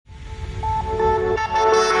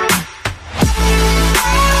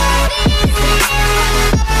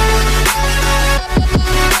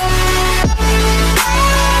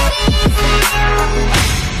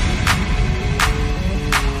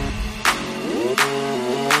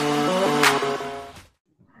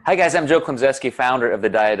Hi guys, I'm Joe Klemczewski, founder of the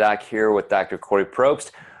Diet Doc, here with Dr. Kori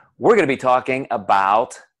Probst. We're going to be talking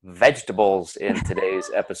about vegetables in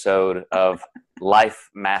today's episode of Life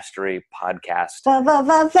Mastery Podcast.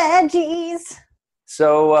 Veggies.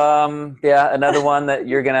 So, another one that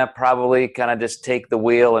you're going to probably kind of just take the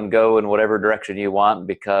wheel and go in whatever direction you want,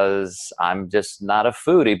 because I'm just not a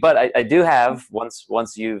foodie. But I do have,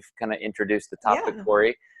 once you've kind of introduced the topic,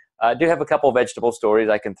 Kori, I do have a couple vegetable stories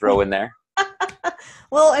I can throw in there.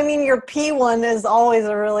 Well, I mean, your pea one is always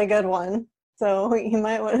a really good one. So you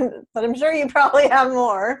might want to, but I'm sure you probably have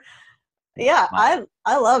more. Yeah, I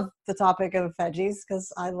love the topic of veggies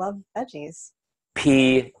because I love veggies.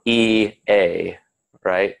 P-E-A,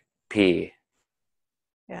 right? P.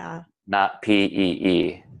 Yeah. Not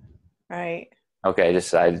P-E-E. Right. Okay,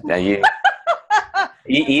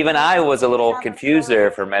 even I was a little confused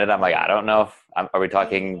there for a minute. I'm like, I don't know if, are we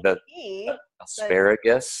talking the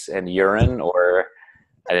asparagus and urine, or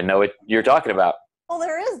I didn't know what you're talking about. Well,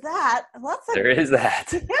 there is that. There is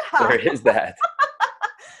that. Yeah. There is that.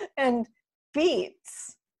 And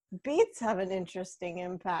beets. Beets have an interesting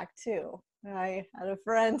impact too. I had a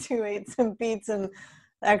friend who ate some beets and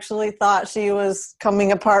actually thought she was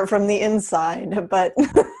coming apart from the inside, but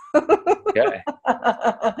okay.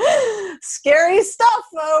 Scary stuff,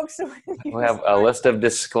 folks. We have a list of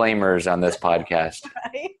disclaimers on this podcast.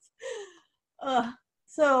 Right?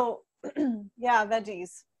 So, yeah,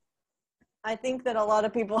 veggies. I think that a lot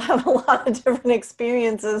of people have a lot of different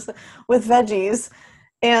experiences with veggies.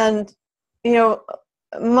 And, you know,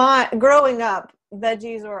 growing up,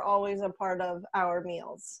 veggies were always a part of our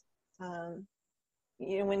meals.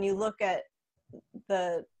 When you look at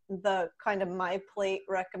the kind of my plate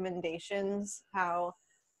recommendations, how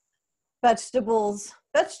vegetables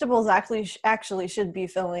actually should be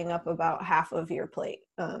filling up about half of your plate,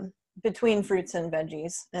 between fruits and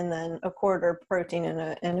veggies, and then a quarter protein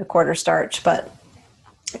and a quarter starch. But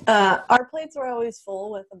our plates were always full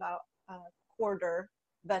with about a quarter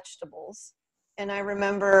vegetables. And I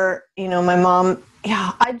remember, my mom,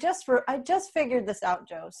 I just figured this out,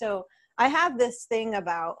 Joe. So I have this thing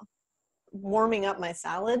about warming up my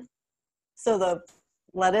salad so the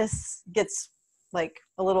lettuce gets like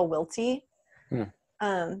a little wilty,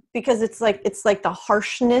 because it's like the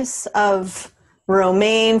harshness of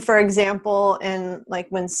romaine, for example, and like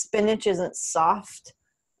when spinach isn't soft,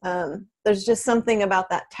 there's just something about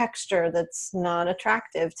that texture that's not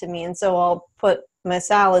attractive to me. And so I'll put my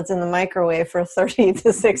salads in the microwave for 30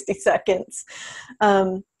 to 60 seconds.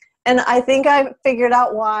 And I think I figured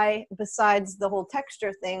out why, besides the whole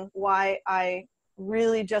texture thing, why I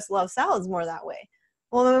really just love salads more that way.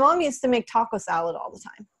 Well, my mom used to make taco salad all the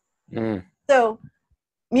time. So,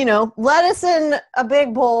 lettuce in a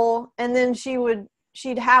big bowl, and then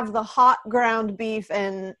she'd have the hot ground beef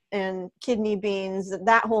and kidney beans,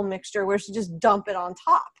 that whole mixture, where she just dump it on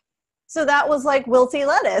top. So that was like wilty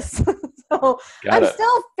lettuce. So I'm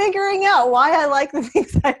still figuring out why I like the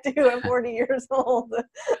things I do at 40 years old.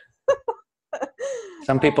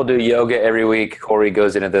 Some people do yoga every week. Kori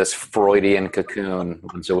goes into this Freudian cocoon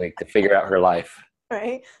once a week to figure out her life.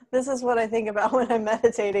 Right? This is what I think about when I'm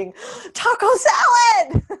meditating. Taco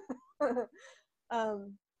salad!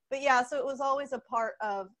 But yeah, so it was always a part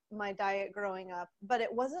of my diet growing up, but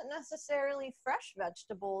it wasn't necessarily fresh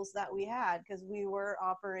vegetables that we had, because we were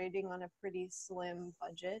operating on a pretty slim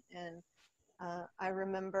budget. And I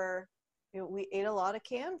remember we ate a lot of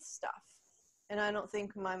canned stuff. And I don't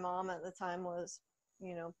think my mom at the time was,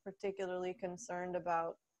 particularly concerned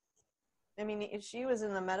about, she was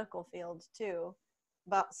in the medical field too,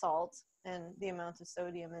 about salt and the amount of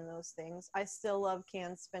sodium in those things. I still love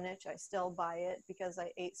canned spinach. I still buy it because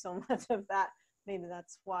I ate so much of that. Maybe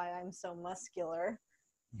that's why I'm so muscular.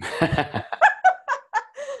 I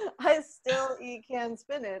still eat canned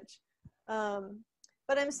spinach.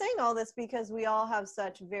 But I'm saying all this because we all have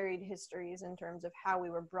such varied histories in terms of how we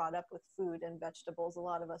were brought up with food and vegetables. A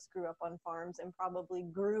lot of us grew up on farms and probably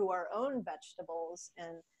grew our own vegetables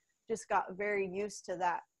and just got very used to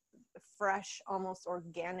that fresh, almost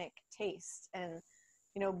organic taste. And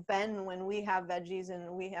Ben, when we have veggies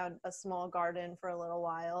and we had a small garden for a little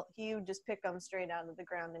while, he would just pick them straight out of the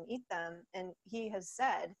ground and eat them. And he has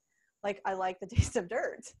said, I like the taste of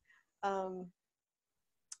dirt.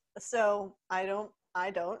 So I don't,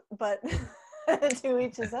 but to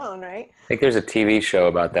each his own, right? I think there's a TV show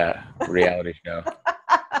about that, reality show.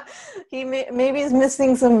 Maybe he's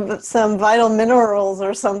missing some vital minerals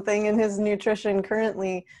or something in his nutrition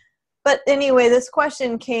currently. But anyway, this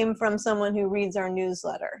question came from someone who reads our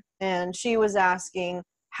newsletter, and she was asking,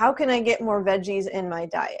 how can I get more veggies in my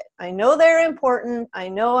diet? I know they're important. I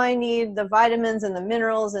know I need the vitamins and the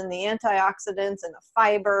minerals and the antioxidants and the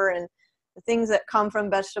fiber and the things that come from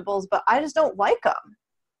vegetables, but I just don't like them.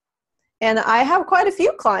 And I have quite a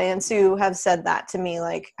few clients who have said that to me,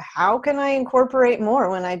 like, how can I incorporate more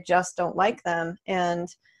when I just don't like them? And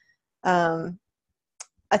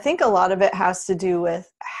I think a lot of it has to do with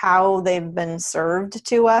how they've been served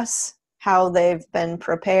to us, how they've been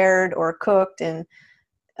prepared or cooked in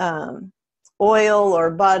oil or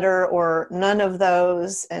butter or none of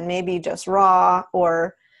those, and maybe just raw,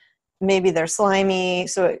 or maybe they're slimy.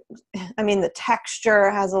 So, the texture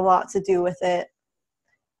has a lot to do with it.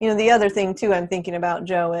 The other thing too I'm thinking about,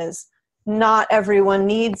 Joe, is not everyone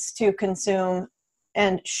needs to consume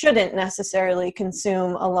and shouldn't necessarily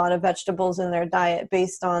consume a lot of vegetables in their diet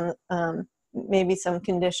based on maybe some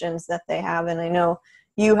conditions that they have. And I know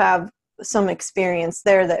you have some experience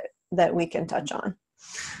there that we can touch on.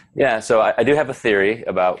 Yeah, so I do have a theory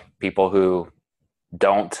about people who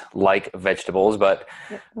don't like vegetables, but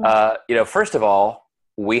first of all,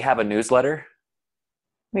 we have a newsletter.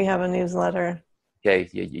 We have a newsletter. Yeah,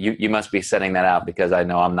 you must be sending that out, because I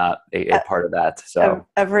know I'm not a part of that. So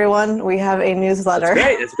everyone, we have a newsletter. That's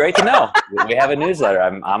great. It's great to know we have a newsletter.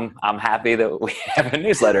 I'm happy that we have a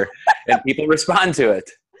newsletter and people respond to it.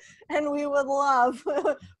 And we would love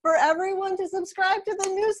for everyone to subscribe to the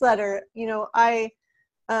newsletter.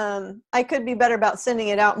 I could be better about sending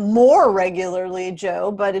it out more regularly,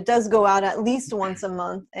 Joe, but it does go out at least once a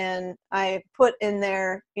month. And I put in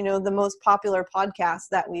there, the most popular podcasts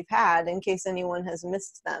that we've had in case anyone has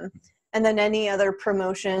missed them. And then any other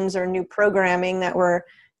promotions or new programming that we're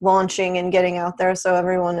launching and getting out there, so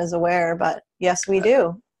everyone is aware. But yes, we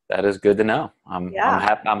do. That is good to know. I'm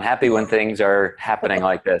happy when things are happening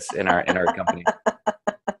like this in our company.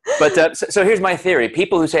 But so here's my theory.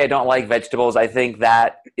 People who say I don't like vegetables, I think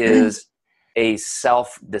that is a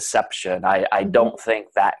self-deception. I don't think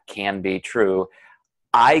that can be true.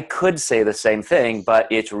 I could say the same thing, but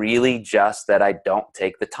it's really just that I don't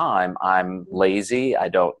take the time. I'm lazy. I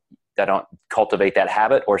don't cultivate that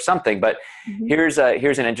habit or something. But here's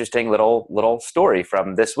an interesting little story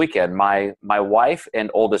from this weekend. My wife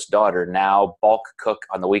and oldest daughter now bulk cook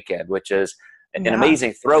on the weekend, which is an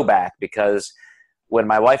amazing throwback, because when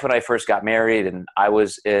my wife and I first got married and I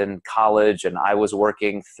was in college and I was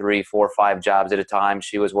working 3, 4, 5 jobs at a time,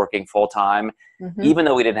 she was working full time. Even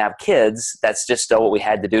though we didn't have kids, that's just still what we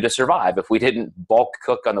had to do to survive. If we didn't bulk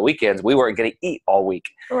cook on the weekends, we weren't going to eat all week.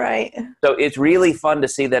 Right. So it's really fun to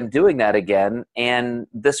see them doing that again. And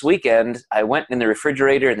this weekend, I went in the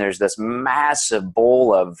refrigerator and there's this massive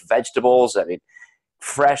bowl of vegetables.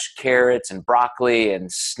 Fresh carrots and broccoli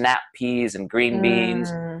and snap peas and green beans.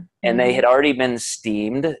 And they had already been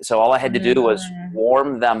steamed. So all I had to do was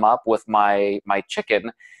warm them up with my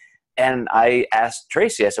chicken. And I asked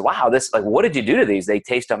Tracy, I said, wow, what did you do to these? They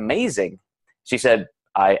taste amazing. She said,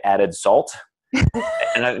 I added salt.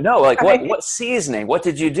 And I no, what seasoning? What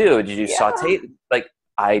did you do? Did you saute?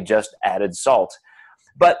 I just added salt.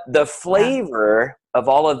 But the flavor of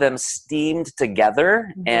all of them steamed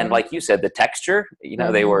together, and like you said, the texture,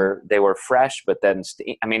 they were fresh, but then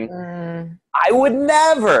I would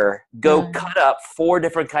never go cut up 4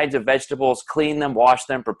 different kinds of vegetables, clean them, wash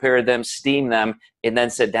them, prepare them, steam them, and then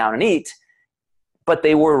sit down and eat. But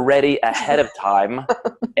they were ready ahead of time.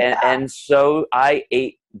 And so I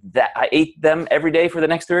ate them every day for the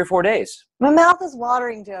next 3 or 4 days. My mouth is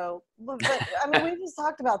watering, Joe. But we just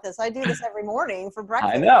talked about this. I do this every morning for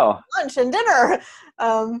breakfast, I know, lunch, and dinner.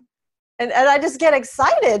 And I just get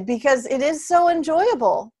excited because it is so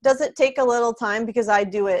enjoyable. Does it take a little time? Because I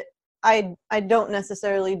do it. I don't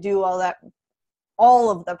necessarily do all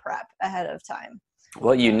of the prep ahead of time.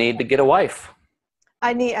 Well, you need to get a wife.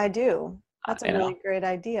 I do. That's a really great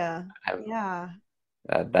idea.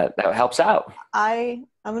 That helps out. I'm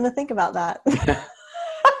going to think about that.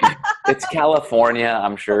 It's California.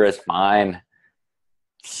 I'm sure it's fine.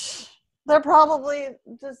 They're probably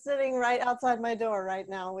just sitting right outside my door right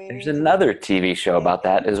now. There's another TV show about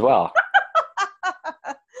that as well.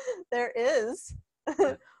 There is.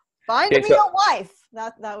 Find me a wife.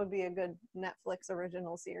 That would be a good Netflix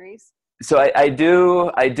original series. So I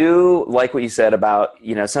do like what you said about,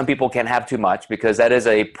 some people can have too much, because that is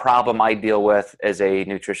a problem I deal with as a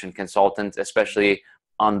nutrition consultant, especially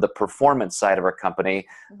on the performance side of our company.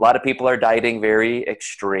 A lot of people are dieting very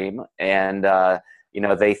extreme, and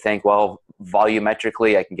they think, well,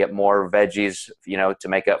 volumetrically I can get more veggies, to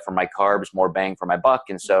make up for my carbs, more bang for my buck.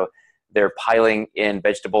 And so they're piling in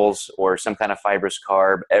vegetables or some kind of fibrous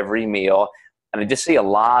carb every meal. And I just see a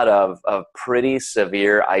lot of pretty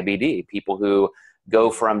severe IBD, people who go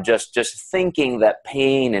from just thinking that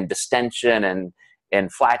pain and distension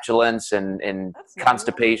and flatulence and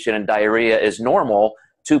constipation and diarrhea is normal,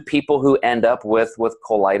 to people who end up with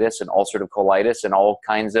colitis and ulcerative colitis and all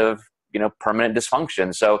kinds of, permanent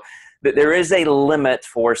dysfunction. So there is a limit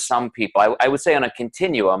for some people. I would say on a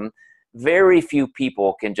continuum, very few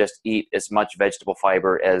people can just eat as much vegetable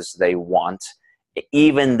fiber as they want.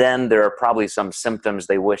 Even then, there are probably some symptoms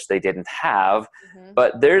they wish they didn't have.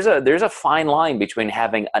 But there's a fine line between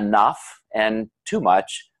having enough and too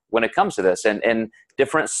much when it comes to this, and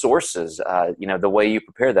different sources, the way you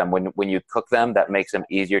prepare them. When you cook them, that makes them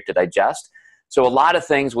easier to digest. So a lot of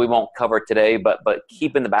things we won't cover today, but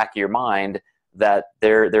keep in the back of your mind that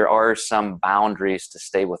there are some boundaries to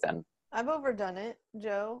stay within. I've overdone it,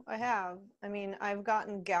 Joe. I have. I mean, I've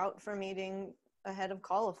gotten gout from eating a head of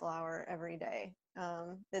cauliflower every day.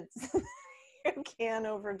 It's you can't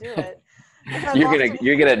overdo it.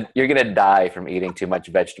 You're gonna die from eating too much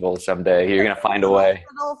vegetables someday. You're gonna find a way.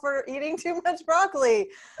 For eating too much broccoli,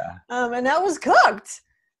 yeah. And that was cooked.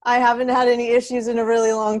 I haven't had any issues in a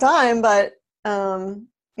really long time, but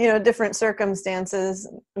different circumstances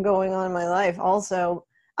going on in my life. Also,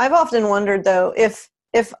 I've often wondered though if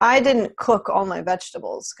I didn't cook all my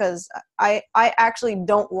vegetables, because I actually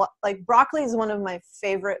don't like broccoli is one of my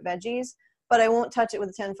favorite veggies, but I won't touch it with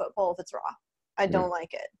a 10-foot pole if it's raw. I don't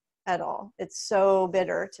like it at all. It's so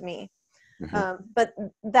bitter to me. But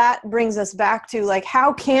that brings us back to like,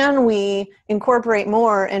 how can we incorporate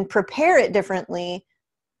more and prepare it differently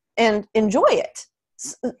and enjoy it?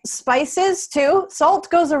 Spices too. Salt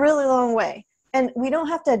goes a really long way, and we don't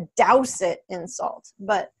have to douse it in salt,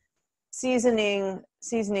 but seasoning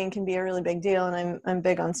can be a really big deal, and I'm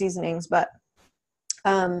big on seasonings. But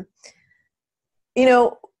I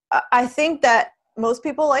think that most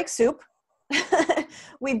people like soup.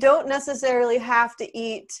 We don't necessarily have to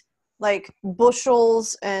eat like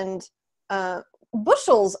bushels and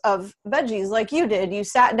bushels of veggies like you did. You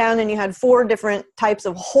sat down and you had 4 different types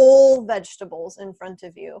of whole vegetables in front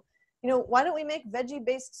of you. Why don't we make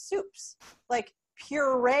veggie-based soups? Like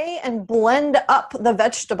puree and blend up the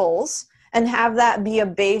vegetables and have that be a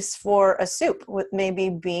base for a soup with maybe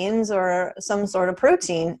beans or some sort of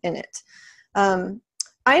protein in it.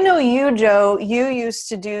 I know you, Joe, you used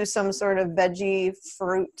to do some sort of veggie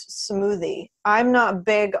fruit smoothie. I'm not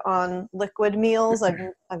big on liquid meals.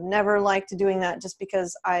 I've never liked doing that just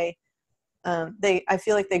because I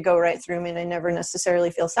feel like they go right through me and I never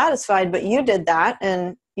necessarily feel satisfied. But you did that,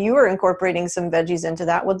 and you were incorporating some veggies into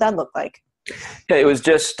that. What'd that look like? Yeah, it was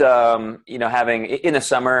just, having in the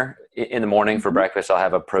summer, in the morning for breakfast, I'll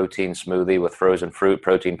have a protein smoothie with frozen fruit,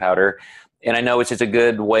 protein powder. And I know it's just a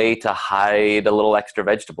good way to hide a little extra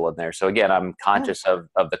vegetable in there. So again, I'm conscious of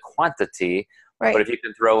the quantity, right. But if you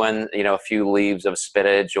can throw in, a few leaves of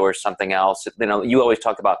spinach or something else, you always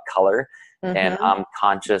talk about color, and I'm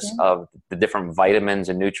conscious of the different vitamins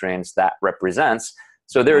and nutrients that represents.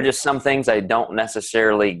 So there are just some things I don't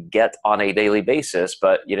necessarily get on a daily basis,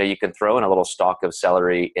 but you can throw in a little stalk of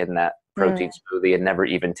celery in that protein smoothie and never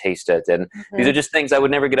even taste it. And these are just things I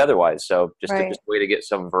would never get otherwise. So just a way to get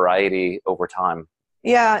some variety over time.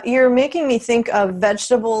 Yeah, you're making me think of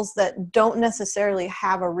vegetables that don't necessarily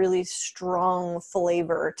have a really strong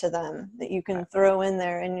flavor to them that you can throw in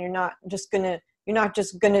there, and you're not just gonna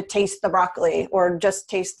taste the broccoli or just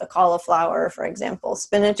taste the cauliflower, for example.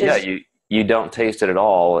 Spinach is you don't taste it at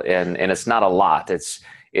all, and it's not a lot.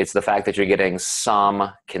 It's the fact that you're getting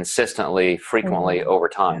some consistently, frequently over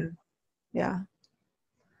time. Yeah.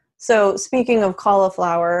 So speaking of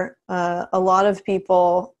cauliflower, a lot of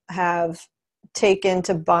people have taken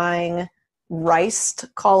to buying riced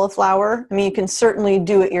cauliflower. I mean, you can certainly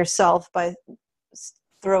do it yourself by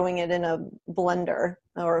throwing it in a blender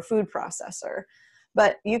or a food processor,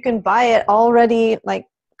 but you can buy it already. Like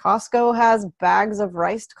Costco has bags of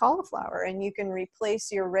riced cauliflower, and you can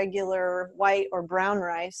replace your regular white or brown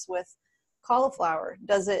rice with cauliflower.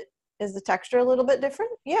 Is the texture a little bit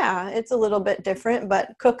different? Yeah, it's a little bit different,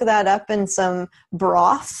 but cook that up in some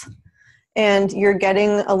broth, and you're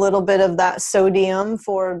getting a little bit of that sodium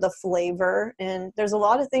for the flavor. And there's a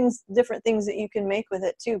lot of different things that you can make with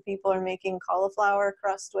it too. People are making cauliflower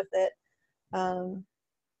crust with it.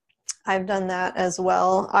 I've done that as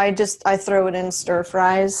well. I throw it in stir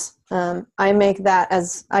fries. I make that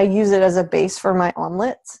I use it as a base for my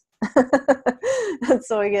omelets. And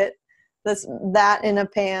so I get that in a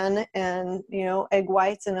pan, and egg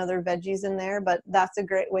whites and other veggies in there. But that's a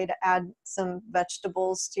great way to add some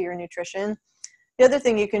vegetables to your nutrition. The other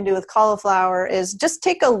thing you can do with cauliflower is just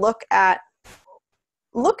take a look at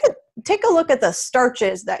the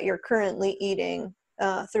starches that you're currently eating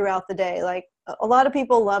throughout the day. Like a lot of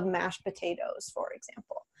people love mashed potatoes, for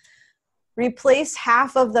example. Replace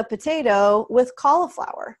half of the potato with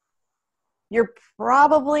cauliflower. You're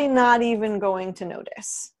probably not even going to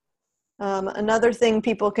notice. Another thing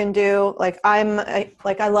people can do, like I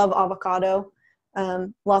love avocado.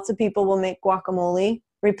 Lots of people will make guacamole.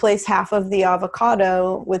 Replace half of the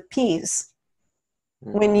avocado with peas.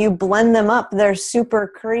 When you blend them up, they're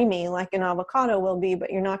super creamy like an avocado will be,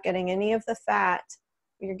 but you're not getting any of the fat.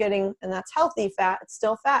 You're getting, and that's healthy fat. It's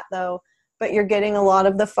still fat though, but you're getting a lot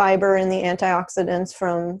of the fiber and the antioxidants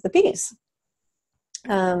from the peas.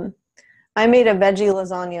 I made a veggie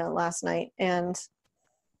lasagna last night and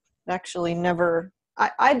actually never,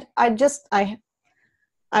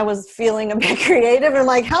 I was feeling a bit creative and I'm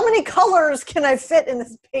like, how many colors can I fit in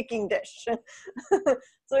this baking dish?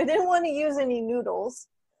 So I didn't want to use any noodles.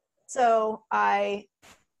 So I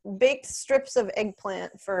baked strips of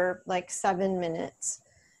eggplant for like 7 minutes.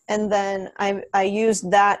 And then I used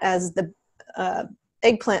that as the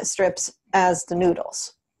eggplant strips as the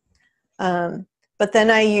noodles. But then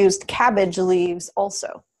I used cabbage leaves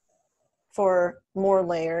also for more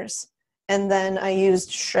layers. And then I used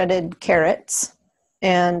shredded carrots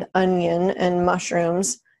and onion and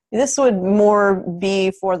mushrooms. This would more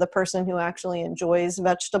be for the person who actually enjoys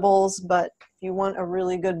vegetables, but if you want a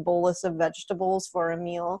really good bolus of vegetables for a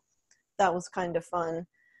meal, that was kind of fun.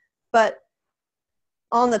 But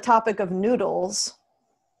on the topic of noodles,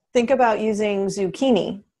 think about using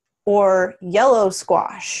zucchini or yellow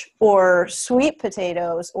squash or sweet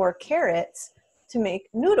potatoes or carrots to make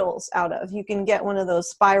noodles out of. You can get one of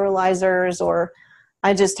those spiralizers, or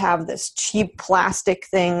I just have this cheap plastic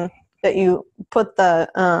thing that you put the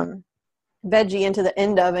veggie into the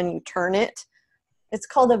end of and you turn it. It's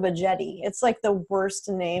called a veggie. It's like the worst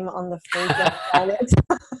name on the freaking planet.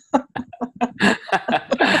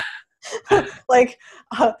 Like,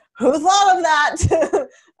 who thought of that?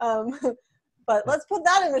 But let's put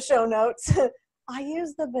that in the show notes. I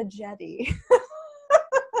use the veggie.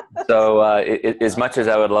 So as much as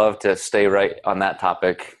I would love to stay right on that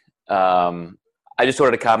topic, I just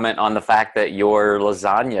wanted to comment on the fact that your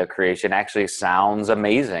lasagna creation actually sounds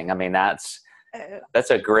amazing. I mean, that's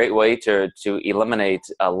a great way to eliminate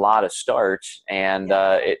a lot of starch, and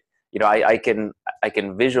I can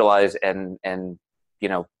visualize and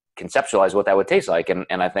conceptualize what that would taste like, and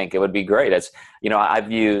I think it would be great. It's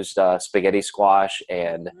I've used spaghetti squash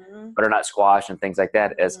and butternut squash and things like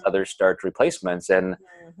that as other starch replacements, and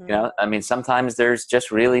I mean, sometimes there's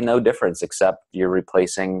just really no difference except you're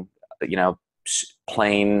replacing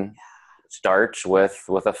plain starch with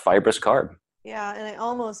a fibrous carb. Yeah, and I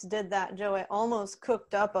almost did that, Joe. I almost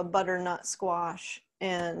cooked up a butternut squash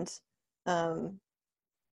and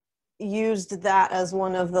used that as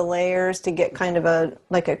one of the layers to get kind of a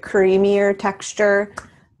creamier texture.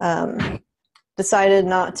 Decided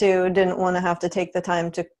not to, didn't want to have to take the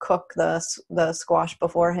time to cook the squash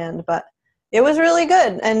beforehand, but it was really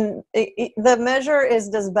good. And the measure is,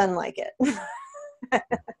 does Ben like it?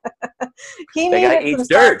 He the guy eats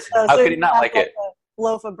dirt. How so could he not like it? A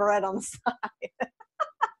loaf of bread on the side.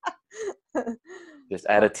 Just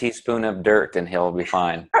add a teaspoon of dirt and he'll be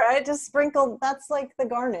fine. All right, just sprinkle. That's like the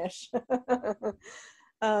garnish.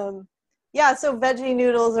 Yeah, so veggie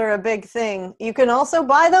noodles are a big thing. You can also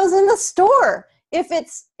buy those in the store. If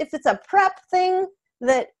it's a prep thing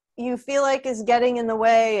that you feel like is getting in the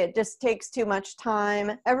way, it just takes too much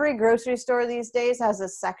time. Every grocery store these days has a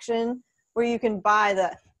section where you can buy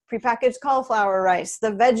the prepackaged cauliflower rice,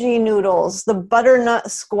 the veggie noodles, the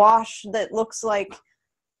butternut squash that looks like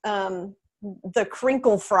the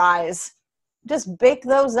crinkle fries. Just bake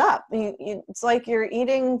those up. It's like you're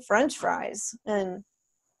eating French fries. And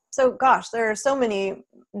so, gosh, there are so many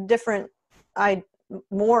different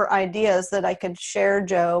more ideas that I could share,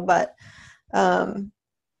 Joe, but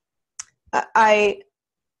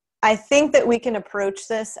I think that we can approach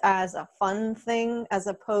this as a fun thing as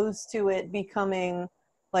opposed to it becoming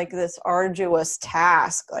like this arduous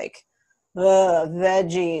task, like,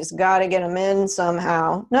 veggies, gotta get them in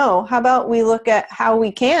somehow. No, how about we look at how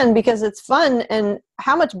we can, because it's fun, and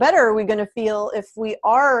how much better are we going to feel if we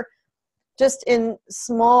are just in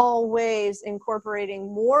small ways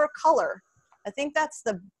incorporating more color. I think that's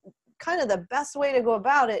the kind of the best way to go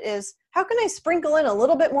about it, is how can I sprinkle in a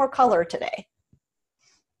little bit more color today?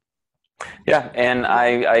 Yeah, and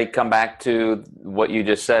I come back to what you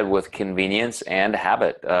just said with convenience and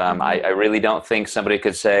habit. I really don't think somebody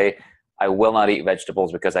could say, I will not eat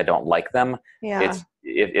vegetables because I don't like them. Yeah.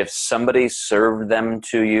 If somebody served them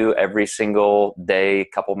to you every single day,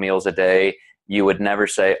 couple meals a day, you would never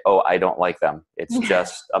say, oh, I don't like them. It's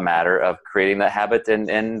just a matter of creating that habit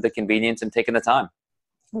and the convenience and taking the time.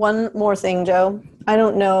 One more thing, Joe. I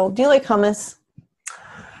don't know. Do you like hummus?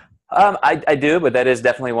 I do, but that is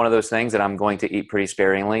definitely one of those things that I'm going to eat pretty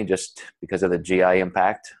sparingly just because of the GI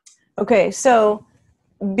impact. Okay, so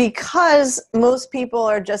because most people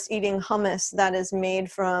are just eating hummus that is made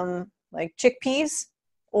from like chickpeas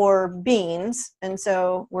or beans, and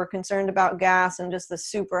so we're concerned about gas and just the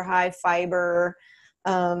super high fiber.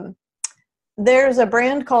 There's a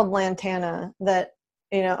brand called Lantana that,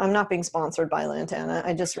 I'm not being sponsored by Lantana.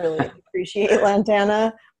 I just really appreciate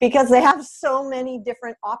Lantana because they have so many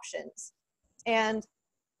different options and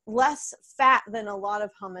less fat than a lot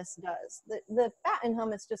of hummus does. The fat in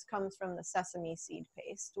hummus just comes from the sesame seed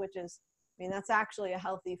paste, which is, that's actually a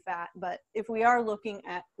healthy fat. But if we are looking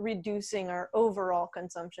at reducing our overall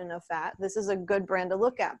consumption of fat, this is a good brand to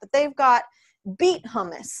look at. But they've got beet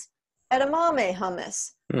hummus, edamame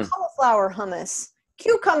hummus, cauliflower hummus,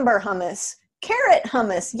 cucumber hummus, carrot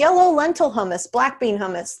hummus, yellow lentil hummus, black bean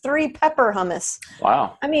hummus, 3 pepper hummus.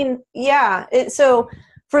 Wow. Yeah. So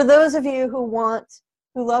for those of you who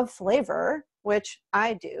love flavor, which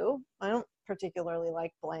I do, I don't particularly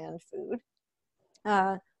like bland food.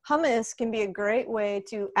 Hummus can be a great way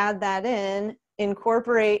to add that in,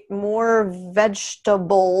 incorporate more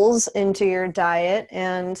vegetables into your diet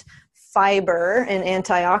and fiber and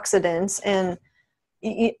antioxidants. And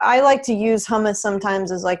I like to use hummus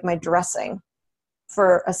sometimes as like my dressing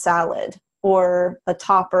for a salad or a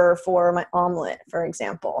topper for my omelet, for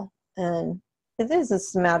example. And it is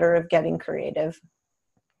just a matter of getting creative.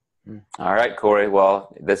 All right, Kori.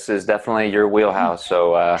 Well, this is definitely your wheelhouse.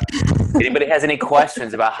 So if anybody has any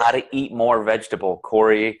questions about how to eat more vegetable,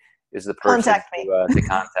 Kori is the person to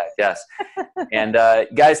contact. Yes. And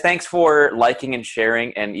guys, thanks for liking and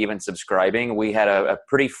sharing and even subscribing. We had a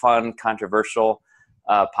pretty fun, controversial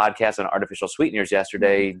podcast on artificial sweeteners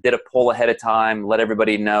yesterday. Did a poll ahead of time, let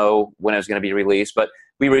everybody know when it was going to be released. But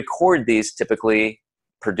we record these typically,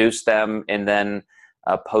 produce them, and then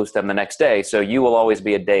post them the next day. So you will always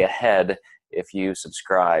be a day ahead if you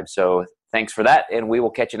subscribe. So thanks for that, and we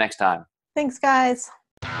will catch you next time. Thanks, guys.